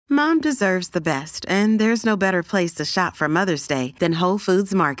Mom deserves the best, and there's no better place to shop for Mother's Day than Whole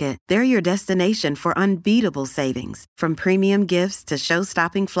Foods Market. They're your destination for unbeatable savings, from premium gifts to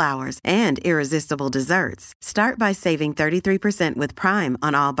show-stopping flowers and irresistible desserts. Start by saving 33% with Prime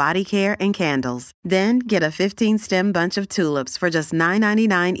on all body care and candles. Then get a 15-stem bunch of tulips for just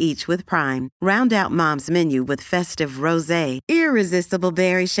 $9.99 each with Prime. Round out Mom's menu with festive rosé, irresistible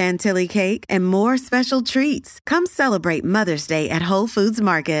berry chantilly cake, and more special treats. Come celebrate Mother's Day at Whole Foods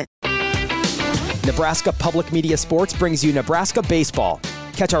Market. Nebraska Public Media Sports brings you Nebraska Baseball.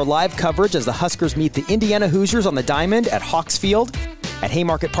 Catch our live coverage as the Huskers meet the Indiana Hoosiers on the Diamond at Hawks Field at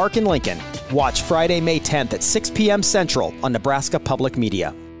Haymarket Park in Lincoln. Watch Friday, May 10th at 6 p.m. Central on Nebraska Public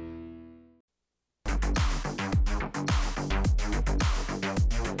Media.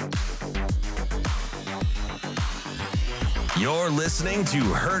 You're listening to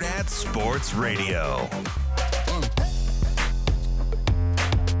Hurrdat Sports Radio.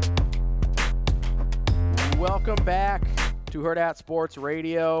 Welcome back to Hurrdat Sports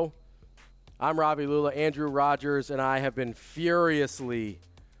Radio. I'm Ravi Lula. Andrew Rogers and I have been furiously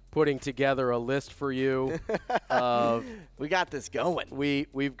putting together a list for you. We got this going. We're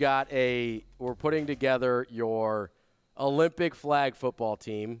putting together your Olympic flag football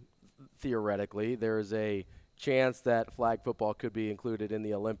team. Theoretically, there's a chance that flag football could be included in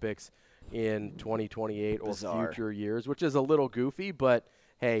the Olympics in 2028 or future years, which is a little goofy, but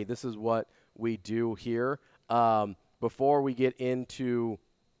hey, this is what we do here. Before we get into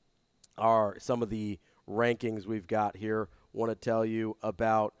some of the rankings we've got here, want to tell you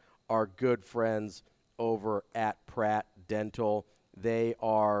about our good friends over at Pratt Dental. They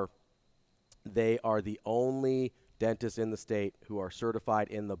are the only dentists in the state who are certified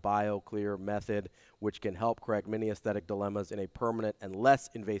in the BioClear method, which can help correct many aesthetic dilemmas in a permanent and less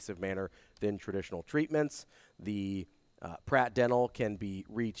invasive manner than traditional treatments. The Pratt Dental can be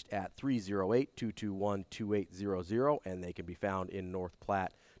reached at 308-221-2800, and they can be found in North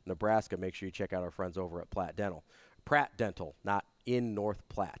Platte, Nebraska. Make sure you check out our friends over at Pratt Dental. Pratt Dental, not in North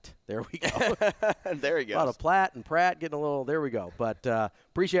Platte. There we go. There he goes. A lot of Platte and Pratt getting a little, there we go. But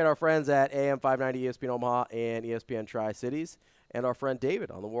appreciate our friends at AM 590 ESPN Omaha and ESPN Tri-Cities, and our friend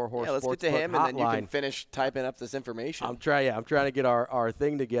David on the Warhorse Sports let's get to him, hotline. and then you can finish typing up this information. I'm trying to get our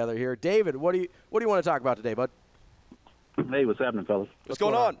thing together here. David, what do you want to talk about today, bud? Hey, what's happening, fellas? What's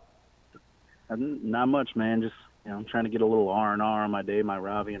going on? Not much, man. Just I'm trying to get a little R&R on my day, my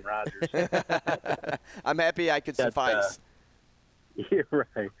Ravi and Rogers. I'm happy I could suffice. You're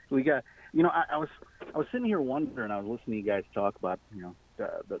right. We got. I was sitting here wondering. I was listening to you guys talk about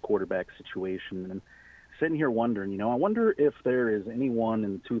the quarterback situation, and sitting here wondering. I wonder if there is anyone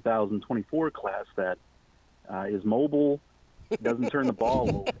in the 2024 class that is mobile, doesn't turn the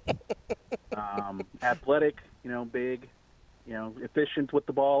ball over, athletic, big. Efficient with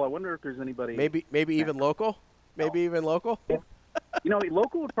the ball. I wonder if there's anybody. Maybe even local. Maybe even local.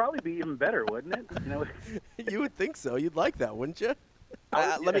 Local would probably be even better, wouldn't it? You would think so. You'd like that, wouldn't you?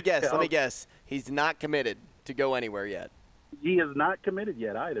 Let me guess. He's not committed to go anywhere yet. He is not committed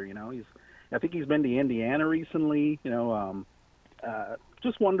yet either. I think he's been to Indiana recently.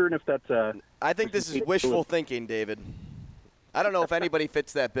 Just wondering if that's. I think this is wishful thinking, David. I don't know if anybody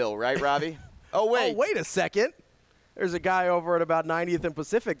fits that bill, right, Ravi? Oh wait a second. There's a guy over at about 90th and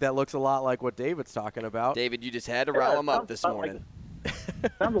Pacific that looks a lot like what David's talking about. David, you just had to rile him up this morning.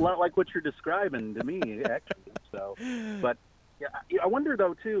 Sounds a lot like what you're describing to me, actually. So, but I wonder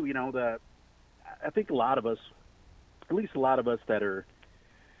though too. I think a lot of us, at least a lot of us that are,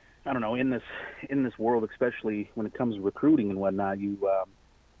 I don't know, in this world, especially when it comes to recruiting and whatnot. We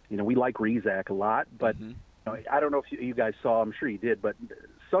like Rezac a lot, but I don't know if you guys saw. I'm sure you did, but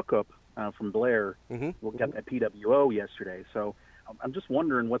Suckup from Blair got that PWO yesterday. So I'm just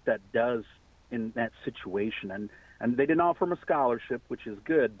wondering what that does in that situation. And they didn't offer him a scholarship, which is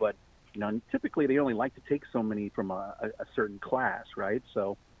good, but typically they only like to take so many from a certain class, right?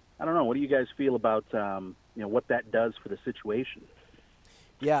 So I don't know. What do you guys feel about what that does for the situation?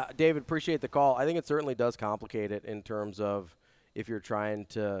 Yeah, David, appreciate the call. I think it certainly does complicate it in terms of if you're trying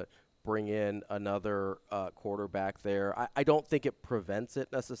to bring in another quarterback there. I don't think it prevents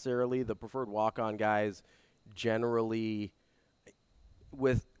it necessarily. The preferred walk-on guys generally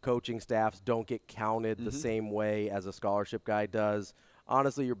with coaching staffs don't get counted the same way as a scholarship guy does.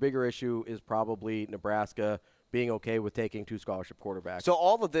 Honestly, your bigger issue is probably Nebraska being okay with taking two scholarship quarterbacks. So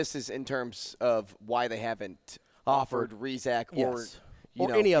all of this is in terms of why they haven't offered Rezac or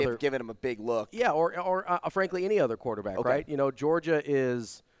any other, given him a big look. Yeah, or frankly, any other quarterback, right? Georgia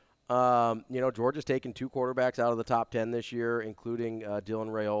is Georgia's taken 2 quarterbacks out of the top 10 this year, including Dylan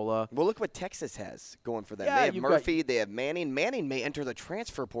Raiola. Well, look what Texas has going for them. Yeah, they have Murphy. They have Manning. Manning may enter the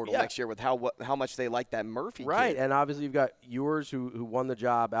transfer portal next year with how much they like that Murphy Right, kid. and obviously you've got Ewers who won the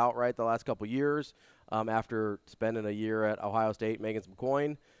job outright the last couple years after spending a year at Ohio State making some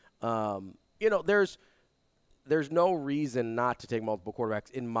coin. There's no reason not to take multiple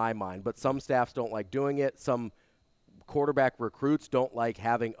quarterbacks in my mind, but some staffs don't like doing it. Some quarterback recruits don't like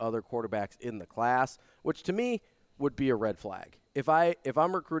having other quarterbacks in the class, which to me would be a red flag. If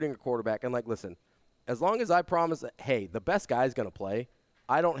I'm recruiting a quarterback and listen, as long as I promise that, hey, the best guy's going to play,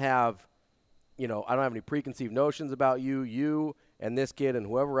 I don't have any preconceived notions about you and this kid and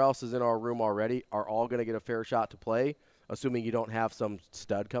whoever else is in our room already are all going to get a fair shot to play, assuming you don't have some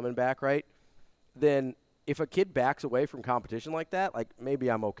stud coming back, right? Then if a kid backs away from competition like that, maybe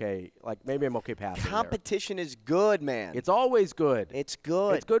I'm okay. Maybe I'm okay passing Competition is good, man. It's always good. It's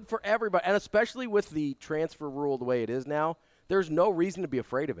good. It's good for everybody, and especially with the transfer rule the way it is now, there's no reason to be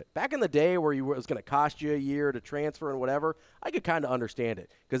afraid of it. Back in the day where it was going to cost you a year to transfer and whatever, I could kind of understand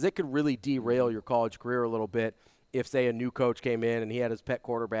it because it could really derail your college career a little bit if, say, a new coach came in and he had his pet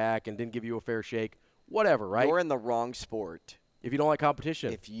quarterback and didn't give you a fair shake, whatever, right? You're in the wrong sport. If you don't like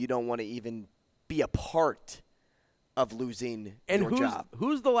competition. If you don't want to even be a part of losing your job.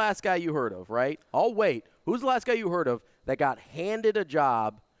 Who's the last guy you heard of, right? I'll wait. Who's the last guy you heard of that got handed a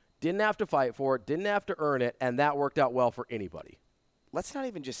job, didn't have to fight for it, didn't have to earn it, and that worked out well for anybody? Let's not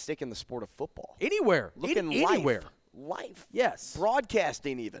even just stick in the sport of football. Anywhere. Look in anywhere. Life. Yes.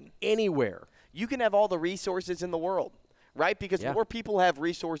 Broadcasting even. Anywhere. You can have all the resources in the world, right? Because more people have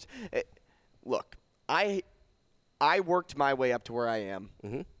resources. Look, I worked my way up to where I am.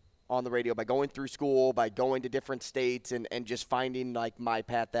 Mm-hmm. On the radio by going through school, by going to different states and just finding my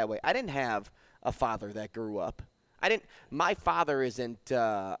path that way. I didn't have a father that grew up. My father isn't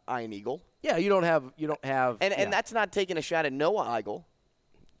Ian Eagle. Yeah, you don't have And that's not taking a shot at Noah Eagle.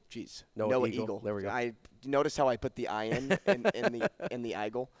 Jeez. Noah Eagle. There we go. I notice how I put the Ian in the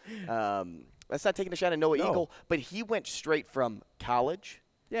Eagle. That's not taking a shot at Noah Eagle, but he went straight from college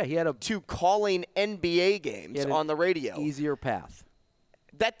to calling NBA games on the radio. Easier path.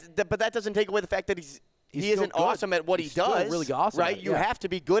 But that doesn't take away the fact that he isn't awesome at what he does. Still really awesome, right? You have to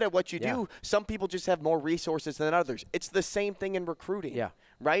be good at what you do. Some people just have more resources than others. It's the same thing in recruiting. Yeah.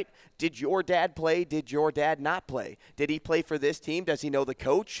 Right? Did your dad play? Did your dad not play? Did he play for this team? Does he know the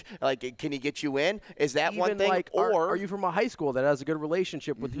coach? Can he get you in? Is that one thing? Are you from a high school that has a good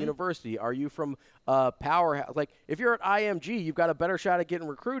relationship with the university? Are you from a powerhouse? If you're at IMG, you've got a better shot at getting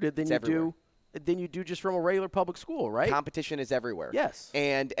recruited than you do just from a regular public school, right? Competition is everywhere. Yes.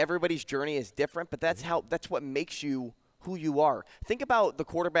 And everybody's journey is different, but that's what makes you who you are. Think about the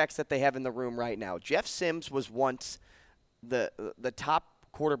quarterbacks that they have in the room right now. Jeff Sims was once the top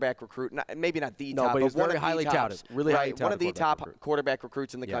quarterback recruit, maybe not the top, but he was one very of highly the touted. Really highly touted. One of the top quarterback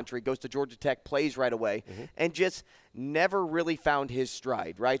recruits in the country, goes to Georgia Tech, plays right away, and just never really found his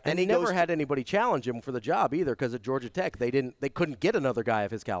stride, right? Then he never had anybody challenge him for the job either because at Georgia Tech they couldn't get another guy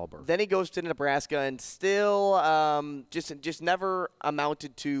of his caliber. Then he goes to Nebraska and still just never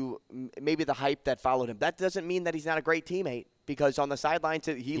amounted to maybe the hype that followed him. That doesn't mean that he's not a great teammate. Because on the sidelines,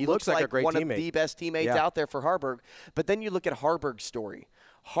 he looks like a great one teammate. of the best teammates out there for Harburg. But then you look at Harburg's story.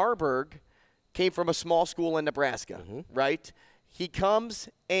 Harburg came from a small school in Nebraska, right? He comes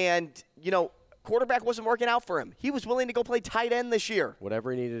and, quarterback wasn't working out for him. He was willing to go play tight end this year.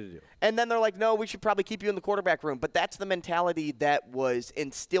 Whatever he needed to do. And then they're like, no, we should probably keep you in the quarterback room. But that's the mentality that was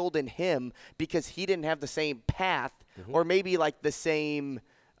instilled in him because he didn't have the same path or maybe the same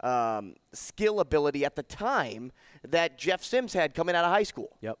skill ability at the time that Jeff Sims had coming out of high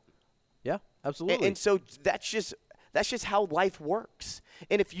school. Yep. Yeah, absolutely. And so that's just how life works.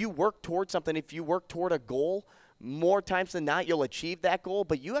 And if you work toward something, if you work toward a goal, more times than not you'll achieve that goal,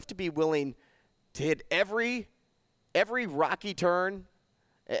 but you have to be willing to hit every rocky turn,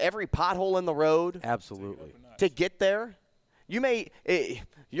 every pothole in the road. Absolutely. To get there.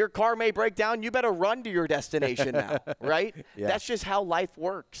 Your car may break down. You better run to your destination now, right? Yeah. That's just how life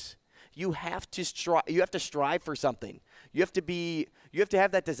works. You have to strive for something. You have to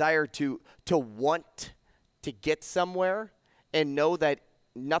have that desire to want to get somewhere and know that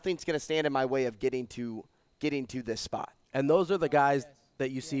nothing's going to stand in my way of getting to this spot. And those are the guys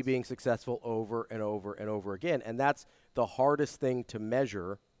that you see being successful over and over and over again. And that's the hardest thing to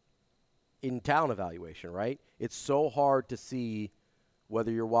measure in talent evaluation, right? It's so hard to see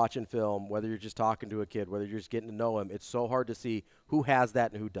whether you're watching film, whether you're just talking to a kid, whether you're just getting to know him. It's so hard to see who has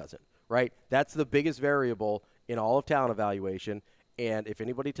that and who doesn't, right? That's the biggest variable in all of talent evaluation. And if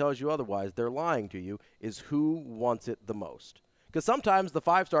anybody tells you otherwise, they're lying to you, is who wants it the most. Because sometimes the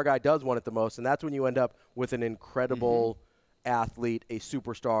 5-star guy does want it the most, and that's when you end up with an incredible athlete, a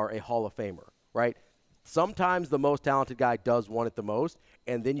superstar, a Hall of Famer, right? Sometimes the most talented guy does want it the most,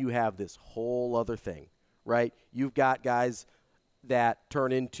 and then you have this whole other thing, right? You've got guys that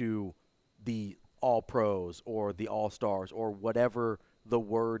turn into the All-Pros or the All-Stars or whatever the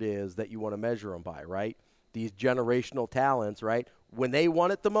word is that you want to measure them by, right? These generational talents, right? When they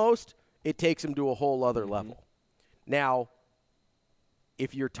want it the most, it takes them to a whole other level. Now,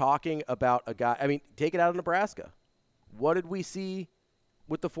 if you're talking about a guy, I mean, take it out of Nebraska. What did we see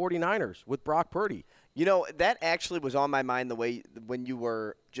with the 49ers, with Brock Purdy? You know, that actually was on my mind the way when you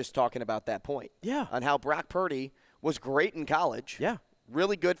were just talking about that point. Yeah. On how Brock Purdy was great in college. Yeah.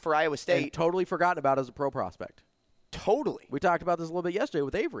 Really good for Iowa State. And totally forgotten about as a pro prospect. Totally. We talked about this a little bit yesterday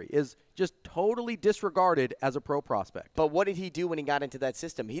with Avery, is just totally disregarded as a pro prospect. But what did he do when he got into that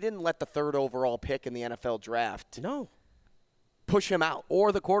system? He didn't let the 3rd overall pick in the NFL draft push him out.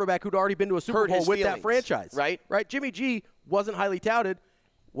 Or the quarterback who'd already been to a Super Bowl with that franchise. Right? Right. Jimmy G wasn't highly touted,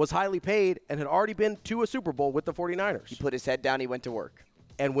 was highly paid, and had already been to a Super Bowl with the 49ers. He put his head down. He went to work.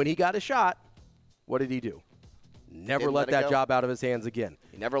 And when he got a shot, what did he do? Never let that job out of his hands again.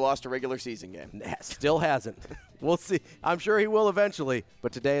 He never lost a regular season game. Still hasn't. We'll see. I'm sure he will eventually,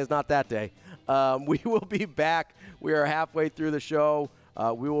 but today is not that day. We will be back. We are halfway through the show.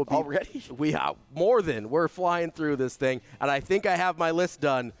 We will be already. More than we're flying through this thing, and I think I have my list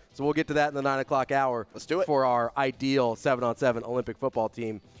done. So we'll get to that in the 9 o'clock hour. Let's do it for our ideal 7-on-7 Olympic football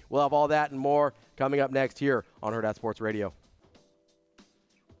team. We'll have all that and more coming up next here on Herd at Sports Radio.